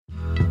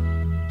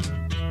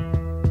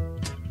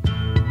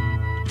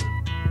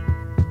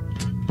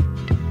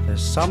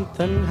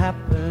something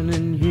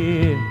happening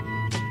here.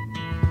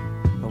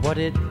 What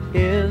it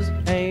is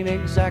ain't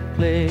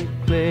exactly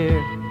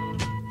clear.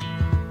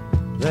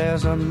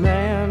 There's a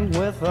man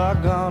with a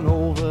gun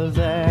over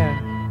there,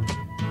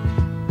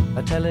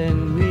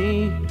 telling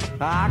me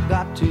I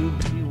got to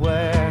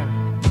beware.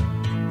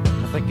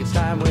 I think it's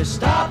time we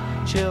stop,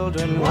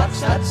 children.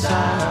 What's that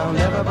sound?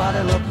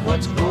 Everybody look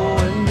what's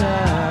going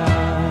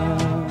down.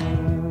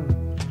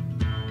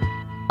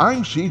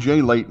 I'm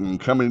CJ Layton,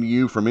 coming to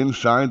you from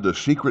inside the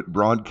secret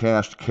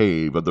broadcast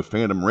cave of the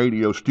Phantom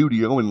Radio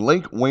studio in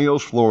Lake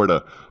Wales,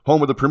 Florida,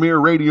 home of the premier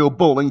radio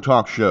bowling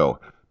talk show.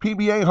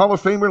 PBA Hall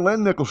of Famer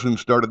Len Nicholson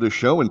started this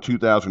show in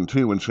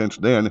 2002, and since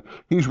then,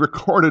 he's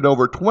recorded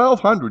over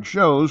 1,200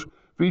 shows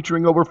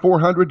featuring over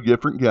 400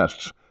 different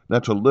guests.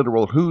 That's a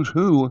literal who's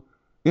who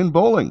in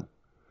bowling.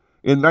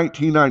 In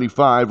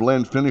 1995,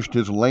 Len finished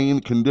his lane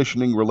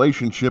conditioning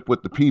relationship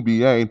with the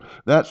PBA.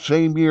 That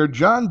same year,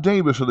 John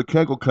Davis of the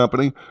Kegel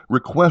Company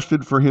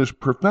requested for his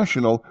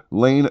professional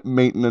lane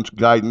maintenance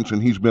guidance,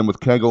 and he's been with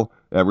Kegel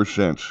ever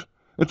since.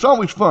 It's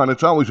always fun,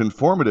 it's always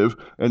informative,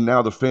 and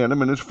now the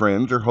Phantom and his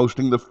friends are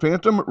hosting the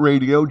Phantom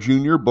Radio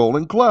Junior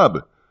Bowling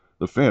Club.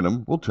 The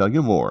Phantom will tell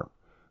you more.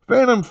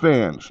 Phantom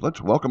fans,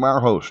 let's welcome our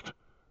host,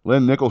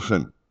 Len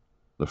Nicholson,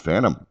 the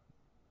Phantom.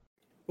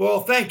 Well,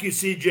 thank you,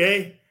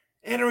 CJ.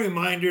 And a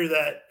reminder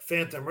that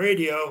Phantom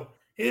Radio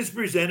is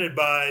presented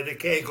by the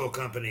Kegel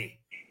Company,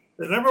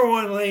 the number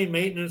one lane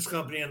maintenance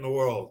company in the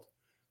world.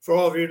 For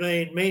all of your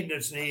lane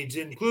maintenance needs,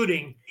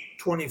 including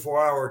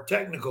 24-hour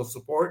technical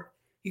support,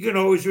 you can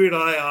always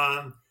rely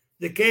on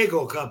the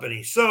Kegel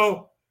Company.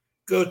 So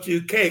go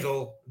to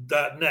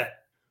kegel.net.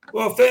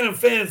 Well, Phantom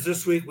fans,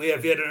 this week we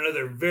have yet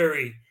another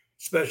very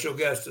special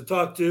guest to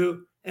talk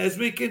to as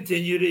we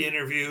continue to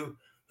interview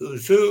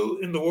who's who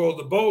in the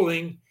world of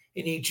bowling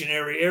in each and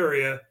every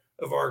area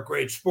of our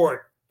great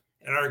sport.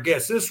 And our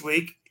guest this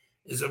week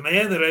is a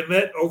man that I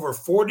met over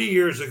 40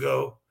 years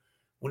ago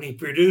when he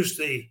produced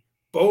the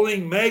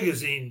Bowling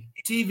Magazine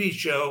TV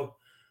show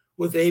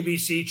with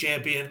ABC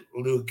champion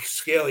Luke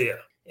Scalia.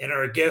 And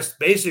our guest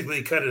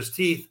basically cut his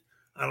teeth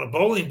on a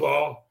bowling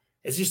ball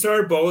as he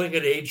started bowling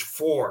at age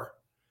 4.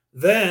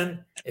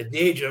 Then, at the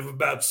age of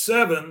about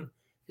 7,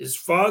 his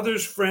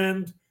father's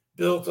friend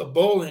built a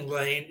bowling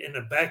lane in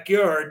the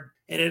backyard,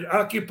 and it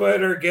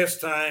occupied our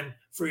guest time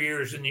for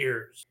years and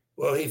years.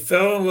 Well, he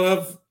fell in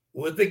love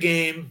with the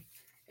game,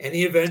 and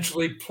he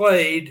eventually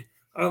played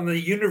on the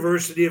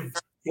University of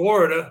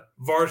Florida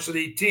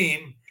varsity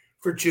team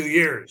for 2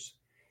 years.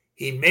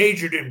 He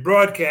majored in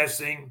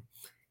broadcasting,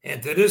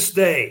 and to this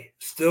day,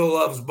 still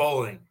loves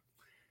bowling.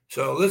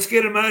 So let's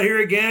get him out here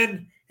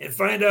again and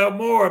find out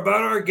more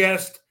about our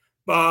guest,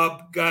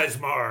 Bob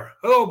Geismar.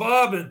 Hello,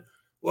 Bob, and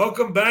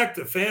welcome back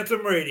to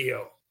Phantom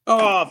Radio.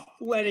 Oh,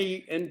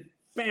 Lenny and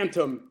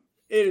Phantom,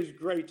 it is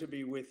great to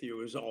be with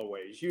you as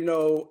always. You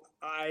know,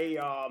 I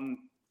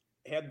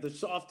had the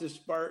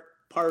softest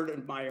part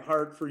of my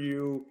heart for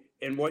you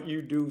and what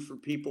you do for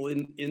people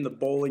in the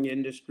bowling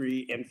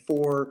industry and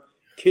for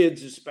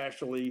kids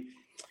especially.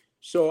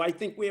 So I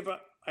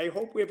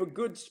hope we have a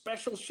good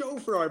special show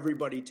for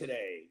everybody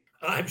today.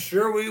 I'm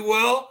sure we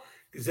will,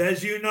 because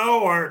as you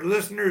know, our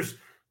listeners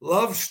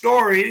love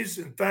stories.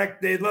 In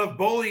fact, they love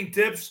bowling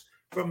tips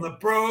from the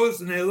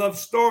pros, and they love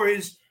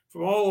stories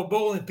from all the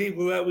bowling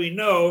people that we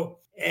know.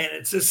 And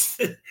it's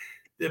just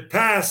the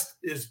past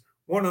is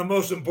one of the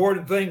most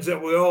important things that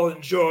we all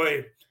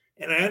enjoy.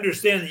 And I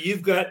understand that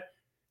you've got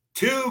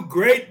 2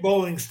 great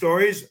bowling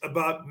stories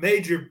about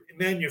major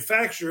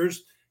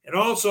manufacturers and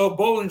also a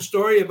bowling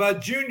story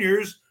about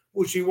juniors,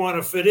 which you want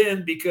to fit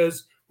in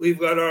because we've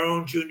got our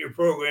own junior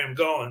program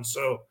going.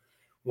 So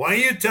why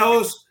don't you tell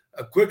us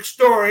a quick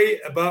story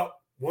about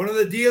one of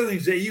the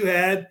dealings that you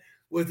had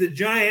with the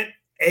giant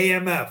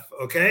AMF,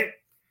 okay?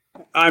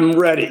 I'm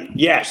ready.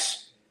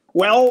 Yes.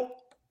 Well,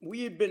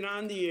 we had been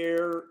on the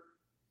air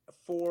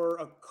for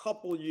a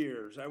couple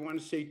years. I want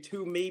to say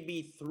 2,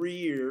 maybe 3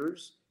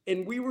 years.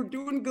 And we were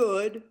doing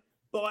good,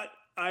 but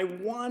I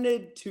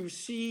wanted to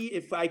see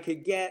if I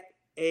could get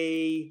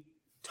a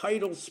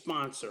title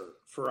sponsor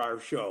for our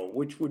show,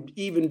 which would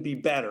even be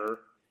better.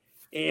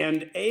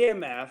 And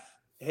AMF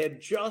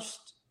had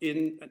just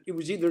it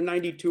was either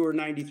 92 or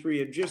 93,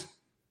 had just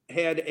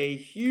had a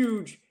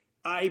huge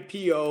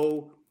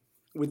IPO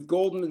with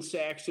Goldman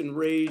Sachs and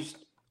raised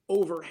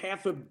over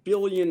 $500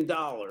 million.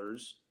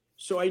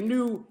 So I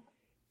knew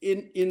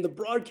in the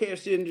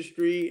broadcast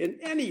industry, in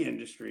any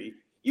industry,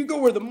 you go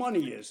where the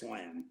money is,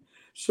 Len.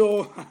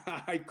 So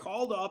I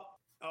called up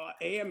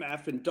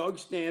AMF, and Doug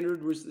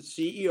Standard was the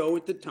CEO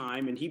at the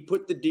time, and he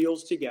put the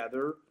deals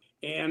together.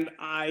 And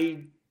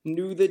I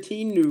knew that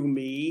he knew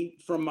me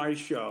from my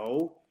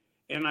show,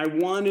 and I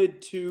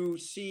wanted to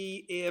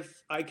see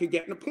if I could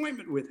get an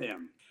appointment with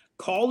him.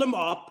 Called him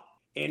up,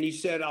 and he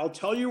said, I'll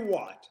tell you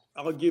what,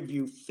 I'll give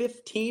you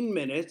 15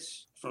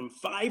 minutes from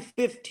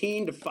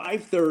 5:15 to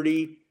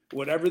 5:30,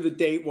 whatever the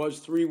date was,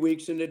 3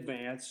 weeks in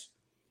advance,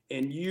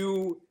 and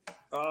you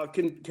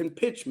can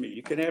pitch me.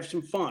 You can have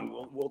some fun.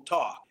 We'll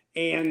talk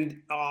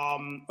and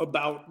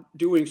about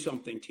doing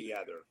something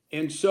together.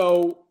 And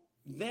so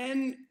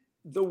Then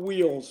the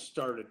wheels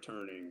started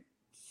turning.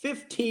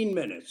 15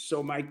 minutes.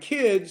 So my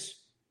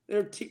kids,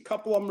 a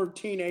couple of them are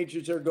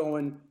teenagers, they're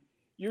going,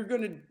 you're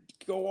going to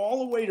go all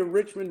the way to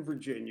Richmond,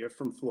 Virginia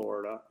from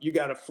Florida. You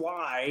got to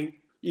fly.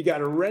 You got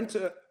to rent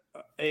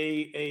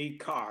a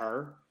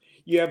car.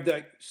 You have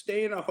to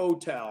stay in a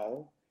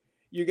hotel.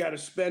 You got to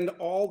spend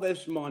all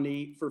this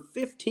money for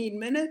 15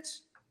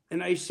 minutes.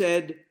 And I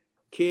said,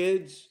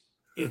 kids,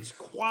 it's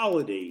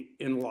quality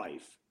in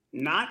life,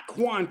 not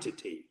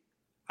quantity.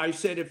 I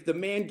said, if the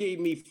man gave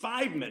me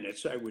 5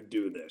 minutes, I would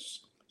do this.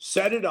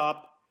 Set it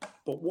up.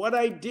 But what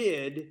I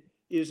did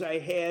is I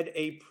had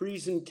a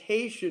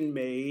presentation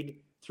made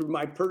through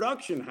my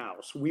production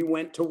house. We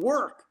went to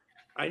work.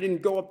 I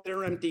didn't go up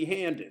there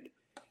empty-handed.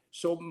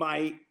 So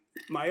my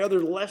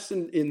other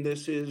lesson in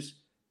this is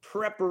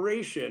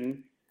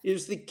preparation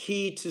is the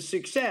key to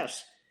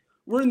success.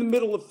 We're in the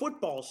middle of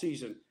football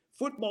season.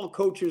 Football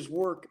coaches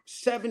work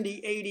 70,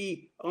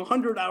 80,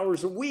 100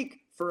 hours a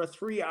week for a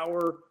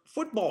 3-hour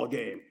football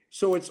game.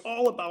 So it's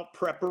all about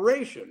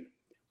preparation.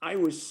 I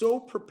was so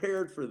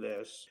prepared for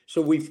this.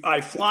 So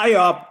I fly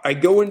up, I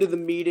go into the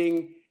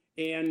meeting,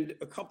 and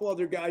a couple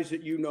other guys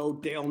that you know,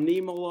 Dale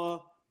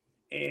Niemela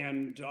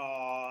and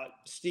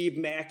Steve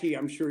Mackey,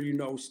 I'm sure you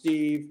know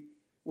Steve,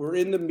 we're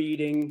in the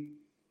meeting.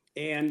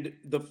 And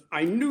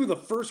I knew the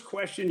first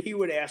question he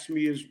would ask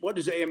me is, what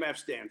does AMF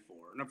stand for?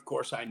 And of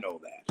course, I know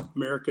that,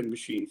 American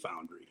Machine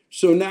Foundry.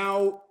 So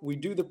now we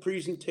do the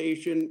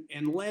presentation,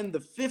 and Len, the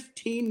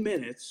 15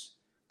 minutes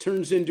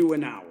turns into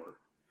an hour.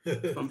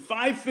 From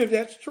 5:50,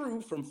 that's true,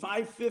 from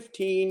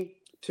 5:15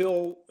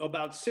 till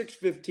about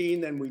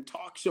 6:15, then we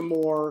talk some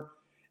more,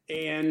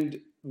 and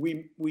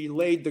we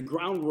laid the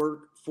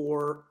groundwork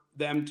for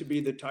them to be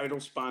the title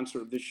sponsor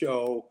of the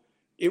show.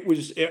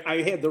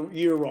 I had the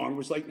year wrong, it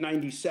was like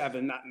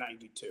 97, not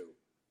 92,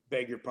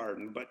 beg your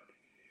pardon. But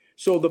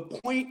so the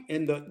point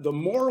and the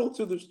moral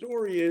to the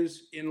story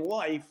is, in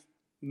life,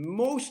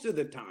 most of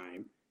the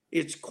time,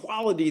 it's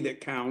quality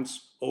that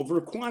counts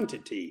over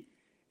quantity.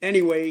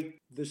 Anyway,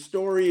 the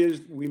story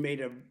is we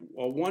made a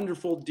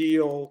wonderful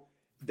deal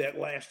that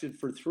lasted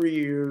for 3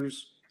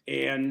 years,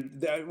 and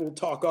that we'll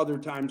talk other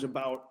times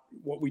about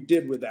what we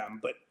did with them.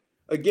 But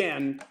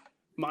again,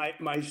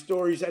 my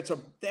stories,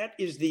 that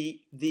is the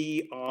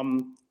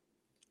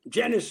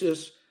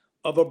genesis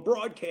of a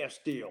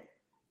broadcast deal.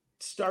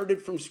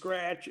 Started from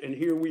scratch, and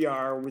here we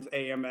are with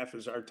AMF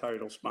as our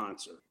title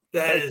sponsor.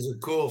 That is a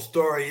cool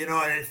story, and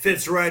it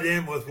fits right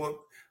in with what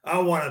I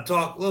want to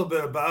talk a little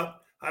bit about.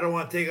 I don't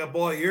want to take up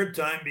all your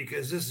time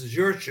because this is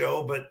your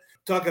show, but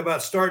talk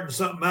about starting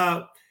something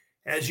out.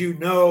 As you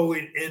know,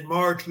 in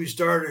March, we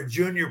started a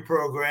junior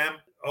program.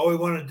 All we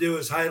want to do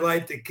is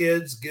highlight the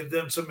kids, give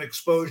them some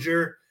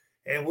exposure,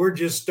 and we're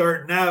just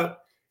starting out.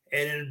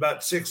 And in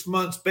about 6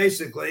 months,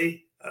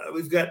 basically,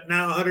 we've got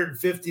now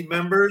 150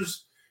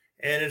 members,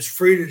 and it's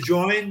free to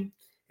join.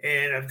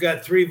 And I've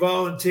got 3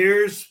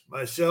 volunteers,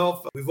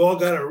 myself. We've all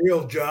got a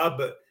real job,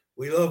 but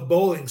we love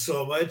bowling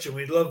so much, and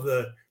we love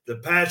the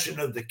passion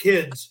of the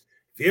kids.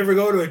 If you ever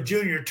go to a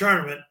junior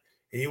tournament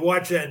and you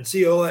watch that and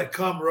see all that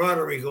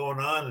camaraderie going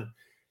on, and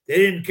they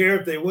didn't care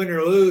if they win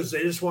or lose,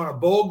 they just want to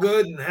bowl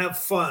good and have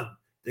fun.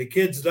 The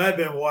kids that I've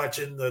been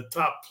watching, the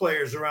top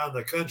players around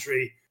the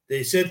country,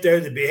 they sit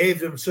there, they behave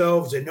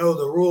themselves, they know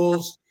the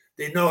rules,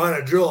 they know how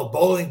to drill a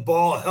bowling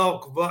ball a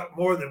hell of a lot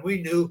more than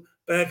we knew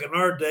back in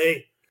our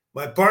day.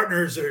 My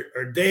partners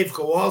are Dave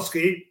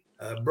Kowalski,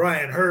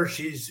 Brian Hirsch,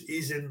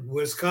 he's in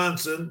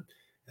Wisconsin.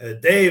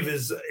 Dave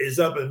is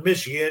up in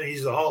Michigan.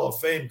 He's a Hall of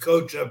Fame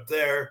coach up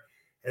there.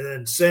 And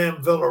then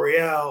Sam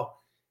Villarreal,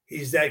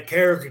 he's that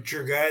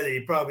caricature guy that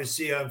you probably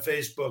see on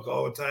Facebook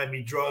all the time.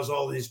 He draws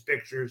all these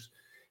pictures.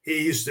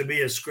 He used to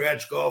be a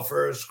scratch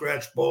golfer, a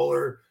scratch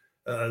bowler,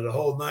 the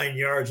whole 9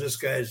 yards. This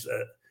guy's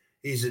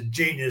he's a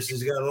genius.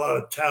 He's got a lot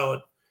of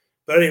talent.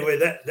 But anyway,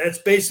 that's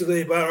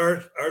basically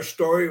about our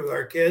story with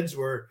our kids.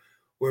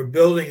 We're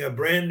building a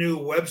brand new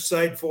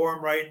website for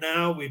them right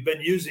now. We've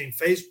been using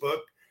Facebook,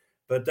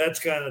 but that's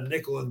kind of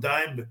nickel and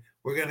dime. But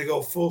we're going to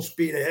go full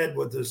speed ahead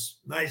with this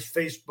nice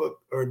Facebook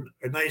or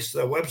a nice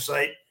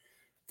website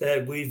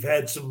that we've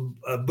had some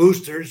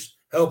boosters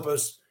help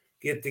us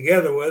get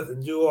together with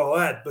and do all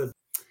that. But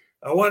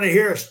I want to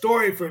hear a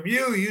story from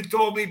you. You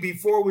told me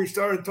before we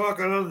started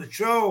talking on the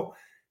show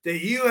that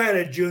you had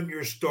a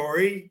junior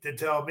story to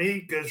tell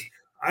me, because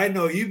I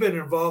know you've been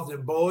involved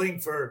in bowling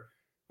for,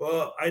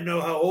 well, I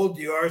know how old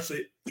you are, so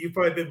you've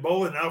probably been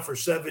bowling now for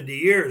 70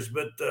 years,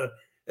 but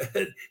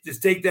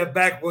just take that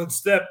back one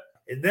step.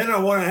 And then I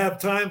want to have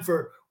time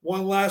for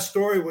one last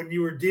story when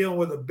you were dealing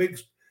with a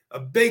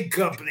big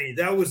company.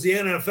 That was the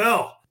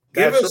NFL.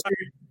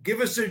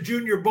 Give us a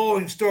junior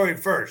bowling story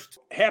first.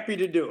 Happy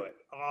to do it.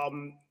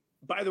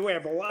 By the way, I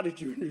have a lot of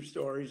junior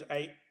stories.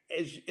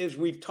 As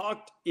we've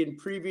talked in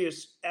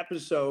previous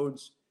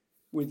episodes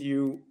with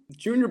you,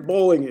 junior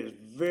bowling is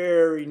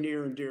very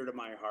near and dear to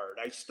my heart.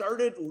 I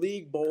started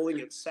league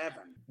bowling at 7.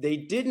 They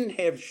didn't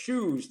have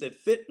shoes that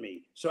fit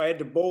me, so I had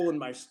to bowl in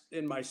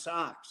my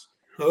socks.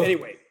 Oh.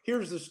 Anyway,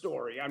 here's the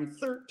story. I'm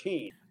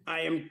 13.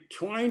 I am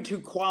trying to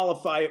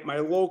qualify at my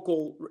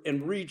local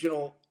and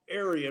regional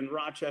area in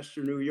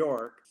Rochester, New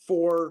York,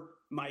 for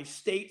my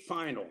state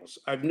finals.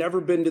 I've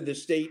never been to the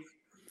state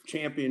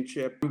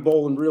championship. I'm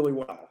bowling really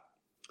well,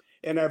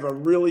 and I have a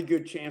really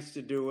good chance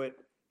to do it.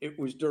 It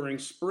was during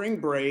spring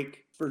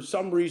break. For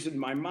some reason,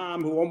 my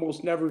mom, who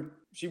almost never,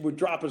 she would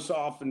drop us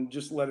off and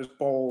just let us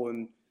bowl,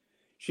 and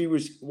she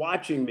was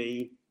watching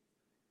me,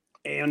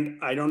 and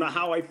I don't know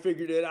how I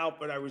figured it out,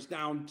 but I was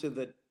down to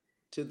the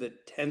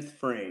 10th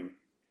frame.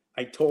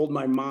 I told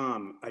my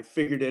mom, I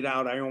figured it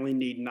out. I only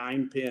need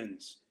 9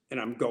 pins and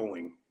I'm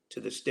going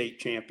to the state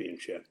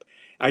championship.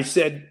 I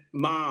said,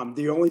 Mom,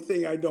 the only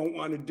thing I don't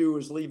want to do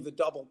is leave the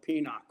double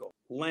pinochle.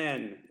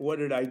 Len, what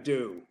did I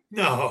do?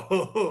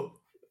 No.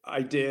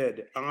 I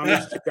did.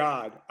 Honest to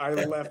God, I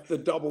left the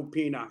double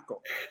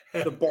pinochle.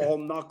 The ball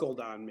knuckled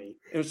on me.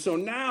 And so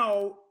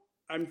now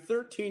I'm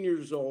 13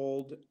 years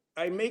old.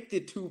 I make the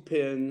 2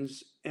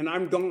 pins and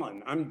I'm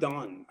gone. I'm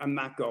done. I'm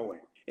not going.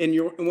 And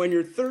when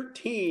you're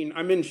 13,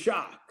 I'm in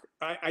shock.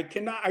 I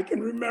can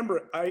remember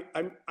it.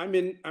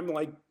 I'm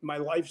like, my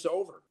life's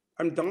over.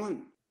 I'm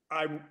done.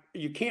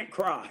 You can't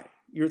cry.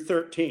 You're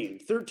 13.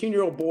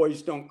 13-year-old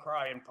boys don't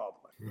cry in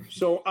public.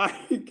 So I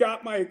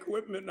got my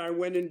equipment and I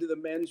went into the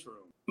men's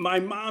room. My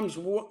mom's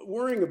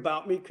worrying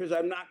about me because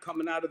I'm not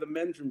coming out of the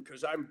men's room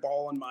because I'm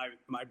bawling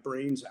my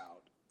brains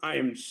out. I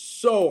am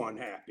so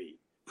unhappy.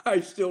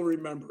 I still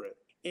remember it.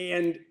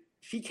 And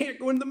she can't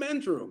go in the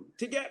men's room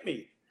to get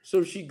me.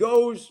 So she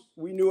goes,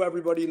 we knew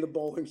everybody in the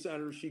bowling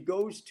center. She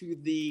goes to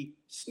the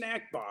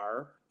snack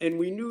bar, and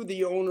we knew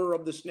the owner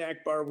of the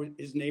snack bar,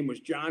 his name was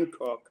John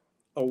Cook,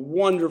 a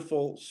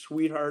wonderful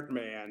sweetheart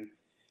man.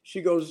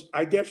 She goes,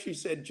 I guess she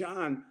said,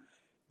 John,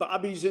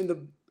 Bobby's in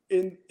the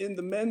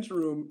men's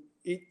room.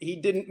 He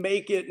didn't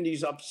make it and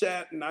he's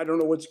upset and I don't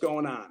know what's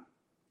going on.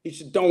 He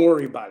said, don't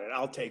worry about it.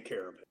 I'll take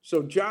care of it.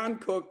 So John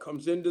Cook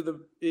comes into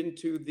the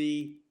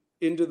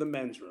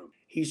men's room.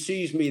 He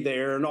sees me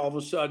there, and all of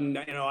a sudden,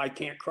 I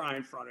can't cry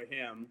in front of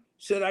him.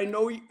 Said, I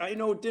know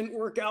it didn't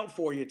work out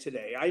for you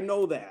today. I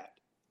know that.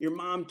 Your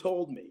mom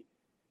told me.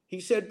 He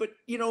said, but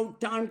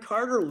Don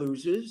Carter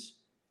loses.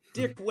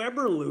 Dick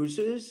Weber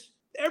loses.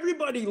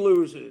 Everybody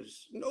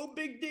loses. No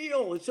big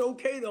deal. It's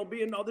okay. There'll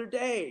be another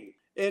day.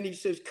 And he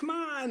says, come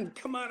on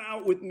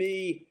out with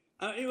me.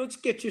 Let's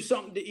get you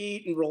something to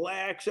eat and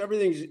relax.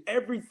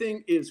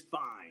 Everything is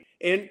fine.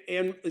 And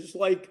it's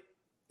like,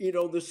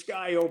 the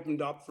sky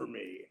opened up for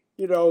me.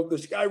 The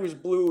sky was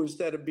blue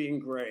instead of being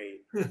gray.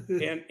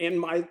 and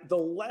the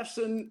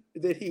lesson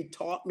that he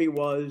taught me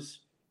was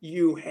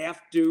you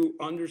have to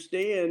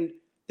understand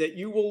that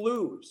you will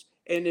lose.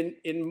 And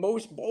in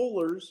most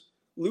bowlers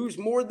lose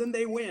more than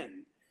they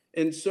win.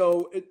 And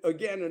so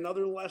again,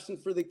 another lesson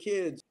for the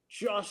kids,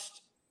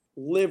 just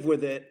live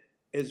with it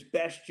as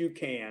best you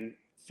can,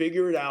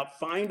 figure it out,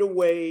 find a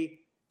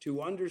way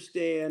to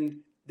understand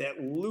that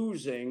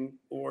losing,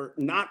 or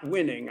not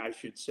winning, I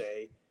should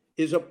say,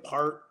 is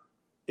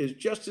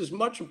just as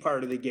much a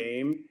part of the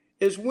game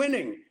as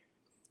winning.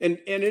 And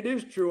it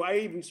is true. I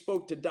even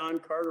spoke to Don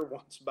Carter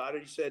once about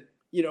it. He said,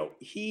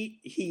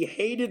 he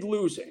hated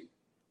losing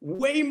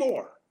way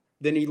more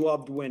than he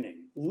loved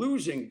winning.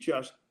 Losing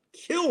just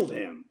killed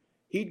him.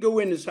 He'd go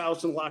in his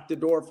house and lock the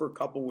door for a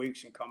couple of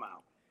weeks and come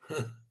out.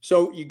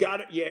 So you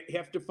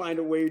have to find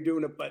a way of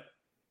doing it. But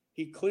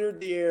he cleared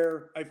the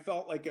air. I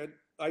felt like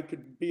I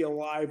could be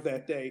alive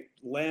that day.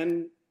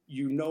 Len,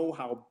 you know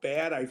how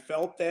bad I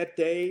felt that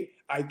day.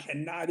 I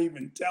cannot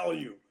even tell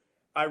you.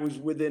 I was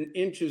within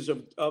inches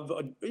of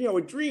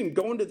a dream.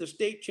 Going to the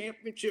state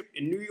championship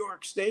in New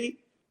York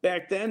State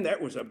back then,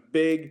 that was a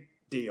big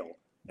deal.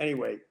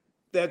 Anyway,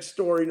 that's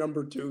story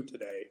number 2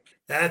 today.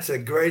 That's a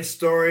great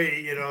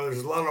story.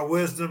 There's a lot of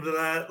wisdom to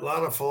that, a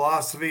lot of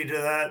philosophy to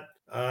that.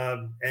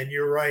 And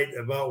you're right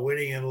about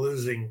winning and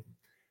losing.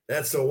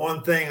 That's the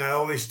one thing I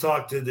always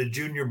talk to the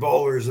junior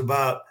bowlers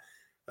about.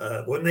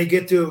 When they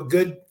get to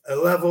a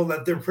level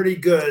that they're pretty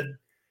good,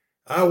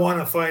 I want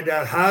to find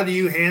out, how do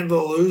you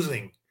handle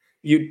losing?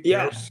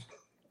 Yes.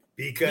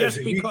 Because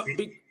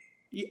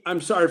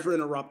I'm sorry for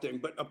interrupting,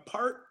 but a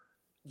part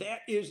that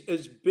is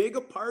as big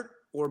a part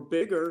or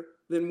bigger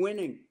than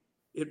winning.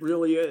 It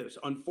really is.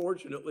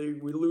 Unfortunately,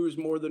 we lose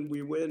more than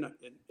we win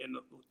in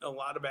a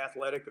lot of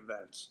athletic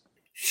events.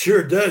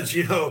 Sure does.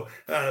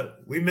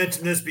 We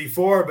mentioned this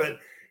before, but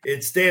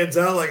it stands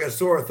out like a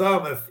sore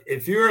thumb.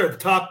 If you're a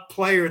top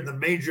player in the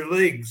major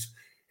leagues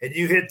and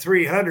you hit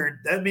 300,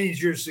 that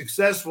means you're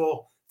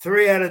successful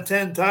 3 out of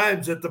 10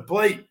 times at the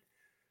plate.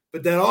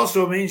 But that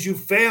also means you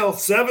fail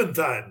 7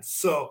 times.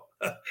 So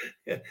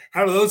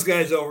how do those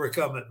guys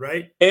overcome it,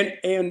 right?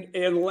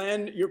 And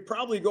Len, you're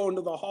probably going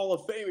to the Hall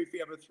of Fame if you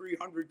have a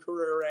 300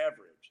 career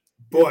average.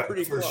 Boy,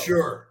 for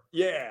sure.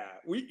 Yeah,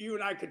 you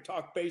and I could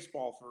talk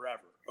baseball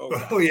forever.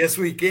 Oh yes,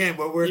 we can.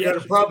 But we're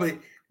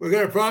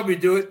gonna probably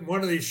do it in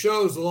one of these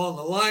shows along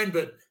the line.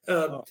 But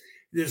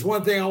there's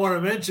one thing I want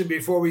to mention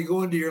before we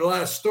go into your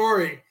last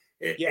story,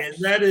 and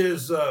that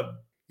is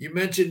you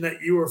mentioned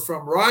that you were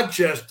from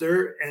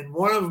Rochester, and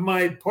one of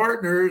my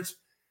partners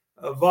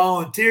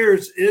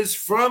volunteers is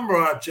from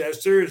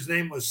Rochester. His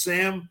name was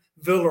Sam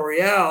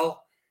Villarreal,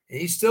 and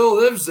he still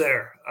lives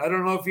there. I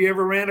don't know if you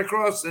ever ran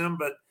across him,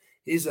 but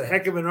he's a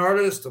heck of an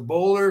artist, a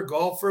bowler,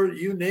 golfer,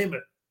 you name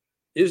it.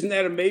 Isn't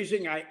that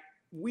amazing? I've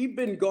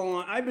been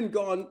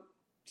gone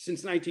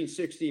since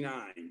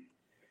 1969.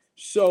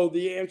 So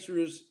the answer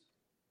is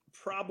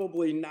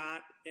probably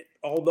not,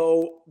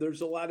 although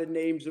there's a lot of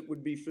names that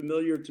would be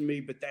familiar to me,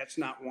 but that's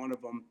not one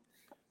of them.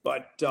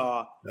 But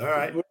all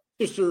right.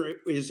 Rochester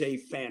is a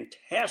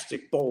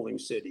fantastic bowling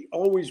city.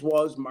 Always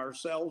was.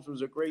 Marcel's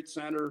was a great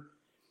center.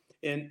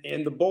 And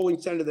the bowling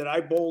center that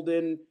I bowled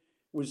in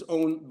was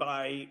owned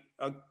by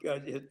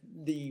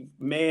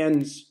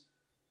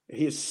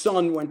his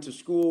son went to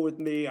school with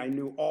me. I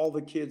knew all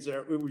the kids there.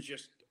 It was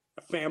just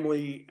a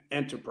family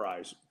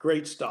enterprise.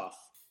 Great stuff.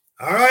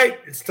 All right.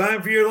 It's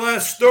time for your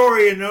last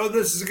story. You know,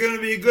 this is going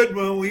to be a good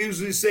one. We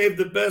usually save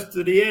the best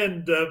to the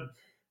end.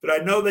 But I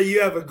know that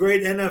you have a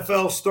great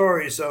NFL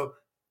story. So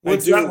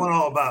what's that one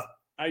all about?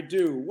 I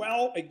do.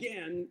 Well,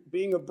 again,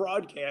 being a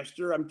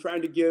broadcaster, I'm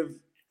trying to give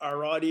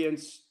our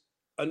audience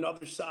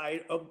another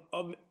side of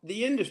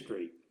the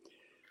industry.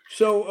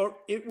 So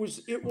it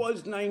was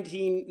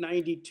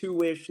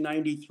 1992-ish,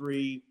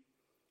 93,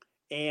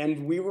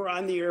 and we were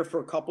on the air for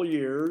a couple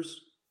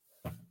years.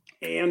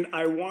 And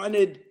I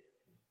read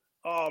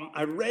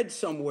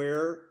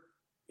somewhere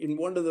in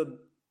one of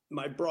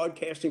my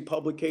broadcasting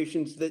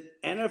publications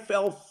that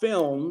NFL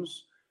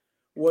Films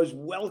was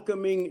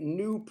welcoming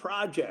new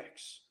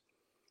projects.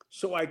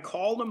 So I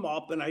called them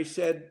up and I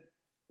said,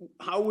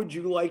 how would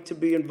you like to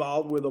be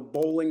involved with a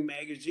bowling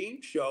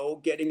magazine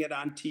show, getting it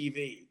on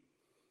TV?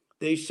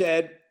 They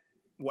said,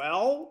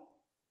 well,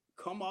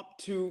 come up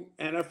to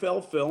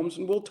NFL Films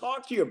and we'll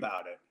talk to you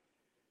about it.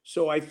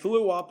 So I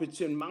flew up.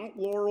 It's in Mount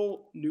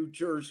Laurel, New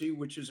Jersey,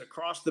 which is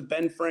across the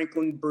Ben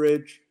Franklin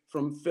Bridge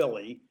from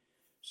Philly.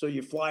 So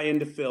you fly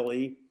into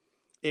Philly.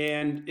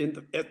 And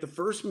at the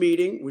first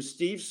meeting was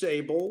Steve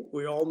Sable.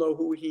 We all know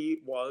who he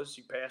was.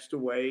 He passed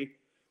away.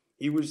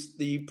 He was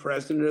the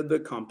president of the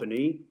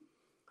company.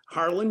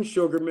 Harlan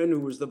Sugarman,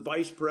 who was the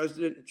vice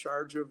president in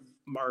charge of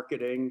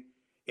marketing,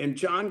 and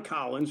John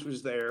Collins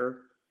was there,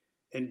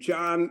 and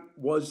John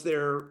was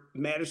their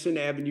Madison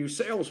Avenue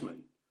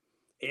salesman.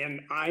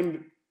 And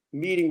I'm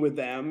meeting with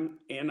them,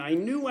 and I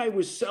knew I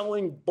was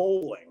selling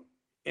bowling,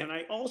 and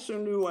I also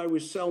knew I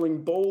was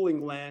selling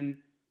Bowling Len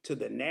to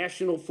the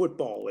National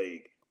Football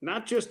League,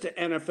 not just to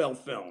NFL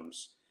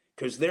Films,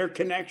 because their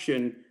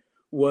connection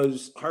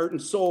was heart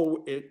and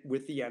soul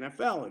with the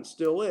NFL and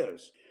still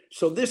is.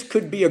 So this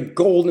could be a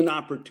golden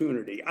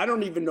opportunity. I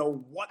don't even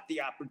know what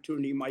the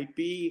opportunity might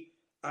be.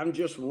 I'm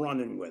just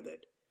running with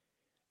it.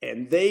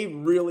 And they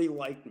really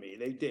liked me.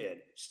 They did.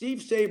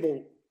 Steve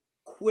Sable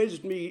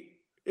quizzed me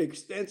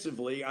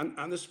extensively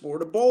on the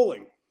sport of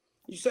bowling.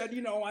 He said,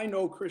 I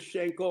know Chris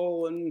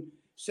Schenkel and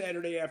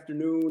Saturday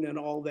Afternoon and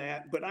all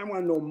that, but I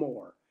want to know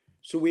more.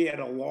 So we had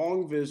a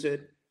long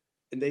visit,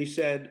 and they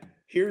said,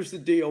 here's the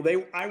deal.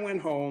 I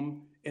went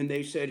home, and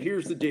they said,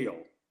 here's the deal.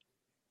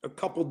 A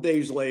couple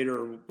days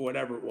later,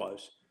 whatever it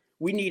was,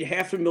 we need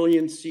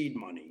 $500,000 seed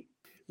money.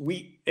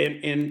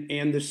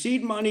 And the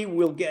seed money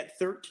will get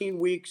 13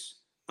 weeks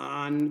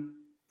on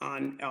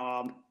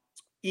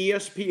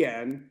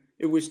ESPN.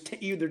 It was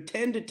either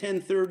 10 to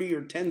 10:30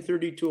 or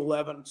 10:30 to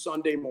 11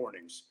 Sunday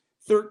mornings.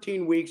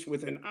 13 weeks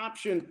with an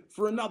option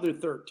for another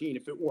 13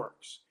 if it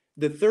works.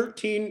 The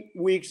 13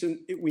 weeks, and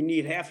we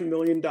need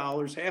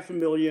 $500,000.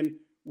 $500,000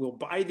 will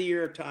buy the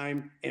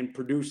airtime and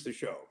produce the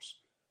shows.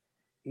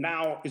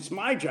 Now it's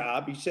my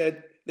job.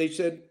 They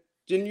said,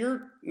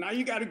 now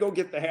you got to go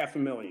get the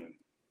 $500,000.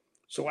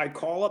 So I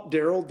call up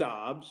Daryl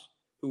Dobbs,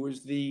 who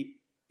is the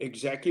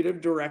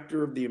executive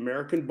director of the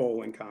American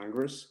Bowling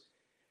Congress.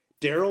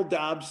 Daryl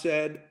Dobbs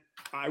said,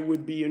 I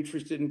would be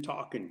interested in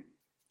talking.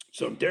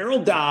 So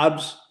Daryl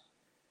Dobbs,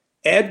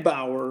 Ed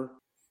Bauer,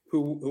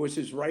 who was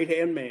his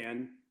right-hand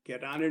man,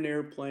 get on an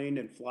airplane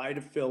and fly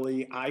to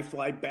Philly. I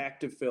fly back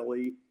to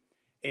Philly.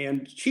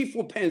 And Chief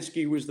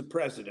Lipinski was the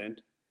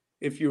president,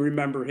 if you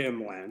remember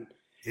him, Len.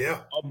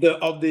 Yeah.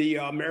 Of the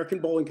American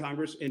Bowling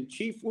Congress, and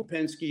Chief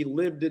Lipinski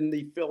lived in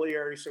the Philly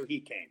area, so he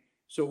came.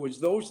 So it was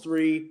those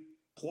three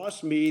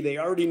plus me. They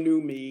already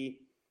knew me.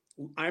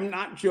 I'm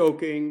not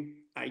joking.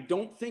 I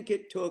don't think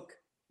it took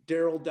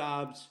Daryl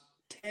Dobbs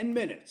 10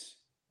 minutes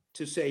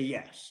to say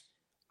yes.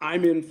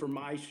 I'm in for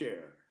my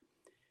share,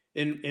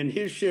 and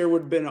his share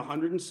would have been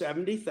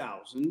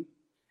 $170,000.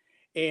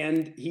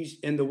 And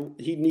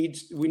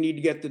we need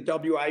to get the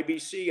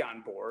WIBC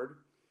on board.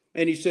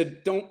 And he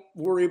said, don't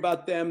worry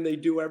about them. They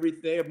do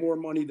everything. They have more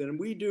money than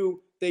we do.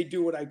 They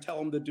do what I tell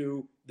them to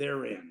do.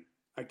 They're in.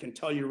 I can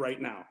tell you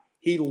right now.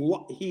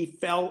 He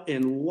fell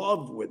in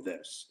love with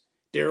this,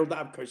 Daryl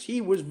Dobbs, because he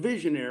was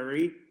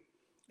visionary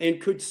and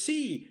could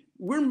see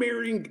we're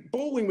marrying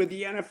bowling with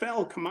the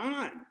NFL. Come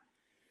on.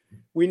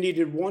 We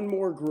needed one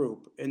more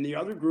group, and the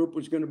other group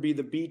was going to be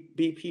the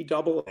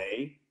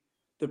BPAA,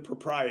 the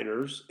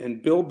proprietors,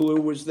 and Bill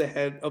Blue was the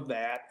head of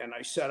that. And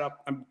I set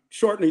up, I'm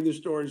shortening the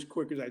story as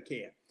quick as I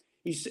can.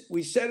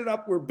 We set it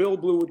up where Bill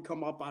Blue would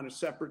come up on a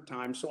separate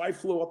time. So I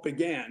flew up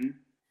again,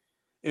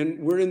 and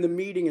we're in the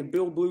meeting, and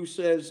Bill Blue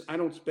says, I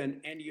don't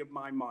spend any of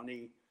my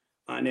money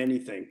on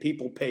anything.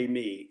 People pay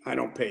me. I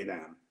don't pay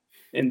them.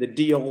 And the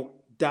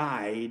deal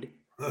died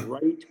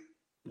right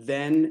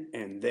then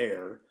and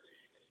there.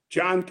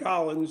 John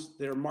Collins,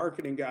 their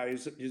marketing guy,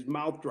 his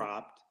mouth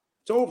dropped.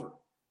 It's over.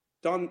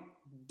 Done.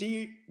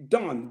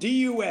 Done.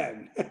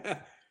 D-U-N.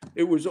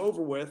 It was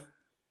over with.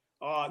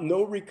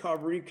 No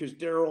recovery because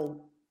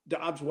Daryl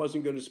Dobbs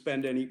wasn't going to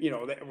spend any,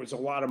 that was a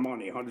lot of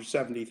money,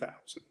 $170,000.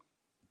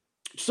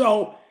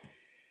 So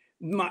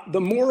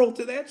the moral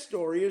to that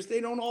story is they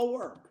don't all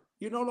work.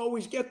 You don't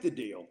always get the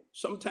deal.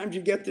 Sometimes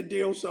you get the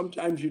deal,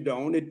 sometimes you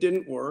don't. It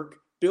didn't work.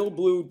 Bill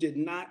Blue did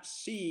not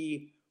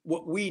see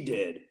what we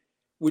did,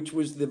 which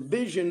was the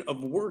vision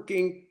of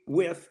working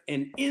with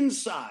and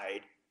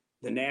inside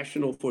the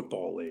National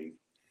Football League.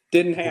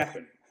 Didn't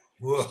happen.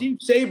 Whoa. Steve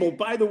Sable,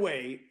 by the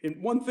way,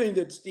 and one thing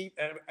that Steve,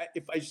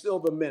 if I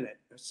still have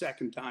a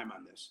second time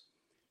on this,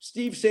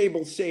 Steve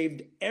Sable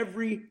saved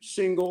every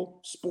single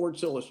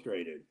Sports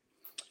Illustrated.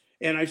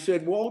 And I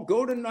said, well,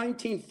 go to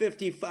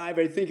 1955.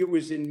 I think it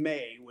was in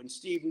May when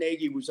Steve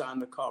Nagy was on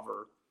the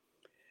cover.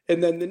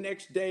 And then the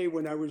next day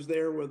when I was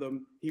there with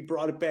him, he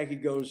brought it back. He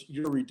goes,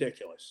 you're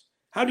ridiculous.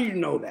 How do you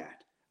know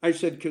that? I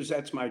said, because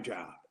that's my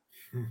job.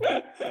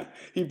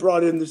 He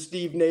brought in the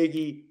Steve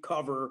Nagy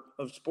cover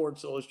of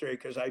Sports Illustrated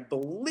because I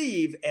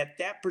believe at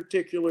that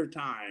particular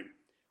time,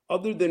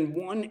 other than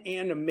one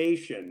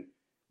animation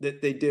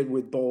that they did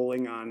with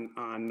bowling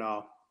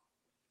on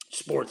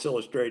Sports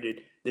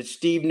Illustrated, that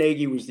Steve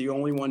Nagy was the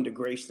only one to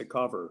grace the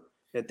cover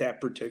at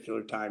that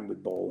particular time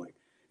with bowling.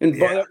 And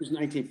that was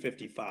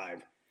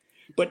 1955.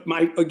 But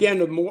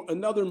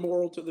another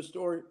moral to the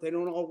story, they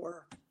don't all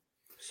work.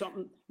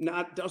 Something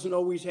doesn't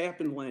always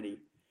happen, Lenny.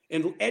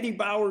 And Eddie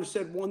Bauer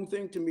said one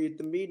thing to me at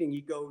the meeting.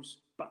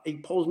 He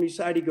pulls me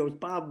aside. He goes,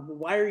 Bob,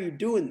 why are you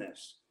doing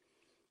this?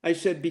 I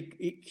said,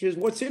 because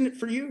what's in it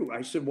for you?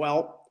 I said,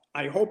 well,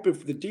 I hope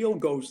if the deal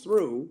goes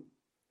through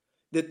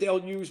that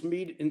they'll use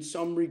me in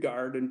some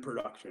regard in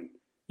production.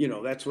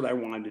 That's what I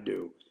wanted to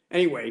do.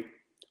 Anyway,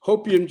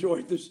 hope you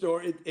enjoyed the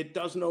story. It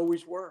doesn't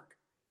always work.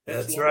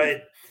 That's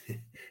right.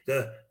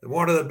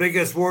 One of the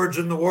biggest words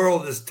in the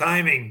world is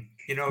timing.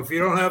 If you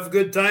don't have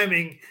good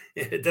timing,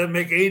 it doesn't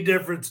make any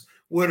difference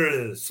what it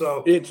is.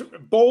 So it's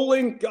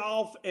bowling,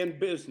 golf, and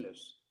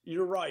business.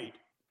 You're right.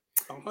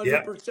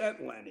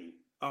 100%, Lenny.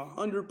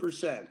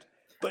 100%.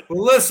 But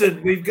well,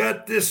 listen, we've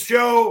got this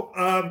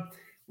show.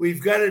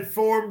 We've got it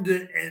formed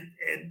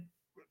and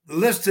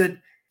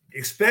listed,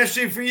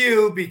 especially for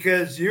you,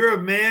 because you're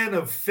a man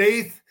of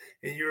faith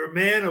and you're a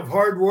man of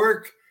hard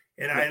work.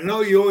 And I know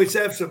you always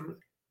have some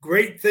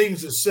great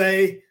things to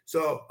say.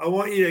 So I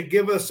want you to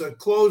give us a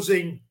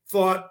closing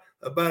thought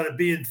about it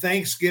being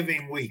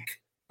Thanksgiving week.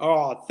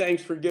 Oh,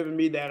 thanks for giving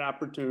me that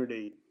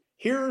opportunity.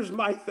 Here's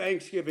my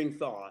Thanksgiving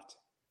thought.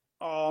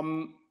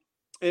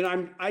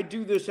 And I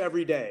do this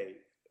every day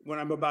when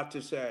I'm about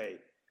to say,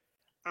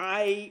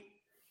 I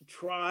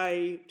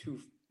try to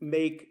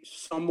make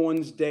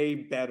someone's day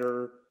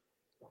better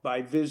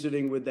by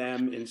visiting with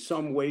them in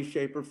some way,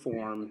 shape, or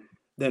form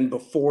than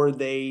before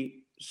they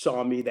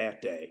saw me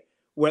that day.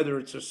 Whether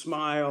it's a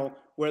smile,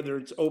 whether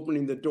it's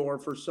opening the door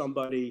for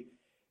somebody,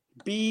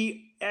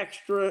 be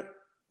extra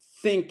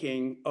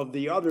thinking of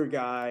the other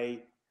guy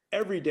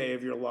every day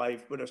of your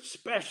life, but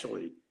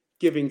especially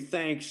giving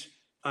thanks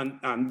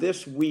on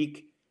this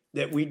week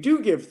that we do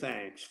give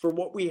thanks for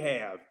what we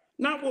have,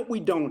 not what we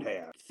don't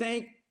have.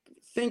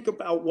 Think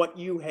about what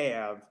you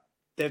have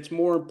that's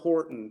more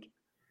important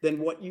than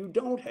what you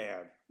don't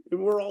have.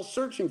 And we're all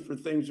searching for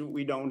things that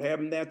we don't have,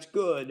 and that's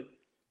good,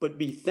 but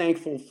be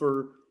thankful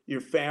for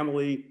your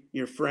family,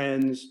 your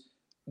friends,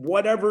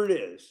 whatever it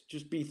is,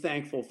 just be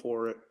thankful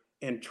for it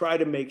and try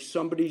to make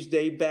somebody's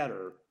day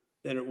better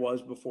than it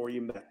was before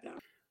you met them.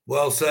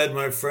 Well said,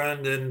 my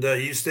friend. And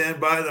you stand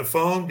by the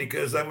phone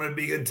because I'm going to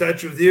be in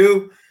touch with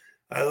you.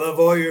 I love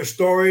all your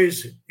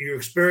stories, your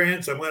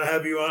experience. I'm going to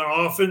have you on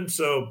often.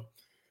 So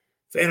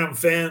Phantom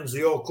fans,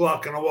 the old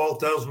clock on the wall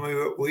tells me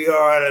we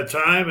are out of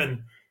time.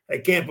 And I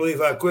can't believe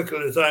how quickly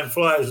the time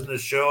flies in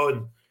this show.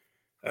 And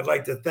I'd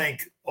like to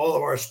thank all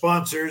of our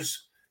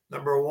sponsors.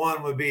 Number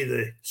one would be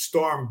the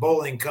Storm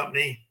Bowling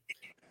Company.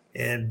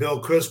 And Bill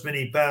Crispin,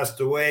 he passed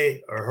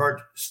away. Our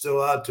heart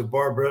still out to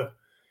Barbara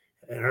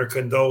and our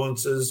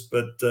condolences,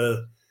 but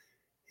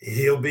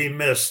he'll be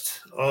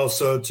missed.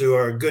 Also to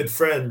our good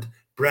friend,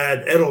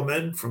 Brad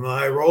Edelman from the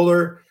High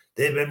Roller.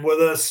 They've been with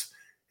us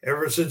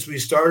ever since we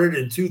started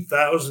in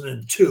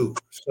 2002.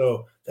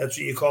 So that's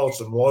what you call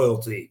some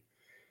loyalty.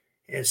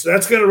 And so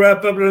that's going to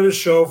wrap up another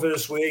show for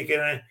this week.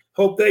 And I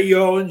hope that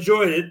you all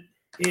enjoyed it.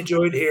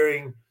 Enjoyed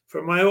hearing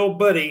from my old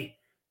buddy,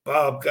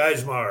 Bob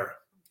Geismar.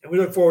 And we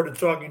look forward to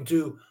talking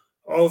to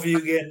all of you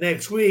again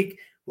next week.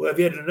 We'll have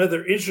yet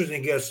another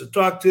interesting guest to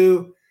talk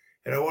to.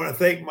 And I want to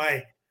thank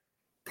my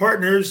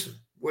partners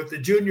with the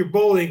Junior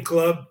Bowling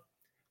Club.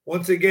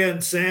 Once again,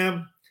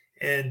 Sam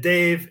and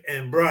Dave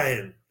and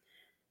Brian.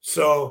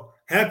 So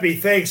happy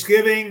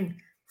Thanksgiving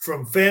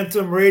From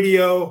Phantom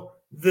Radio,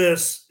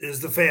 this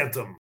is The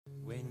Phantom.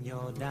 When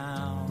you're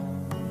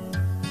down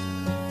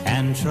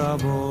and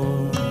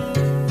troubled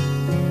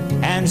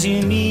and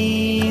you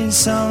need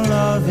some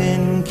love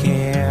and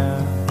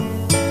care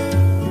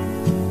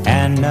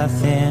and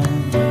nothing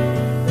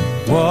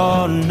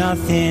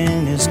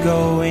is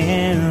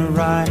going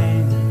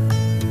right.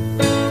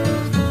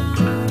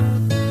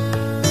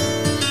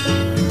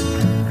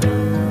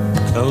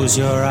 Close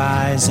your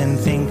eyes and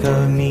think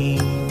of me,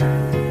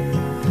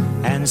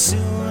 and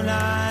soon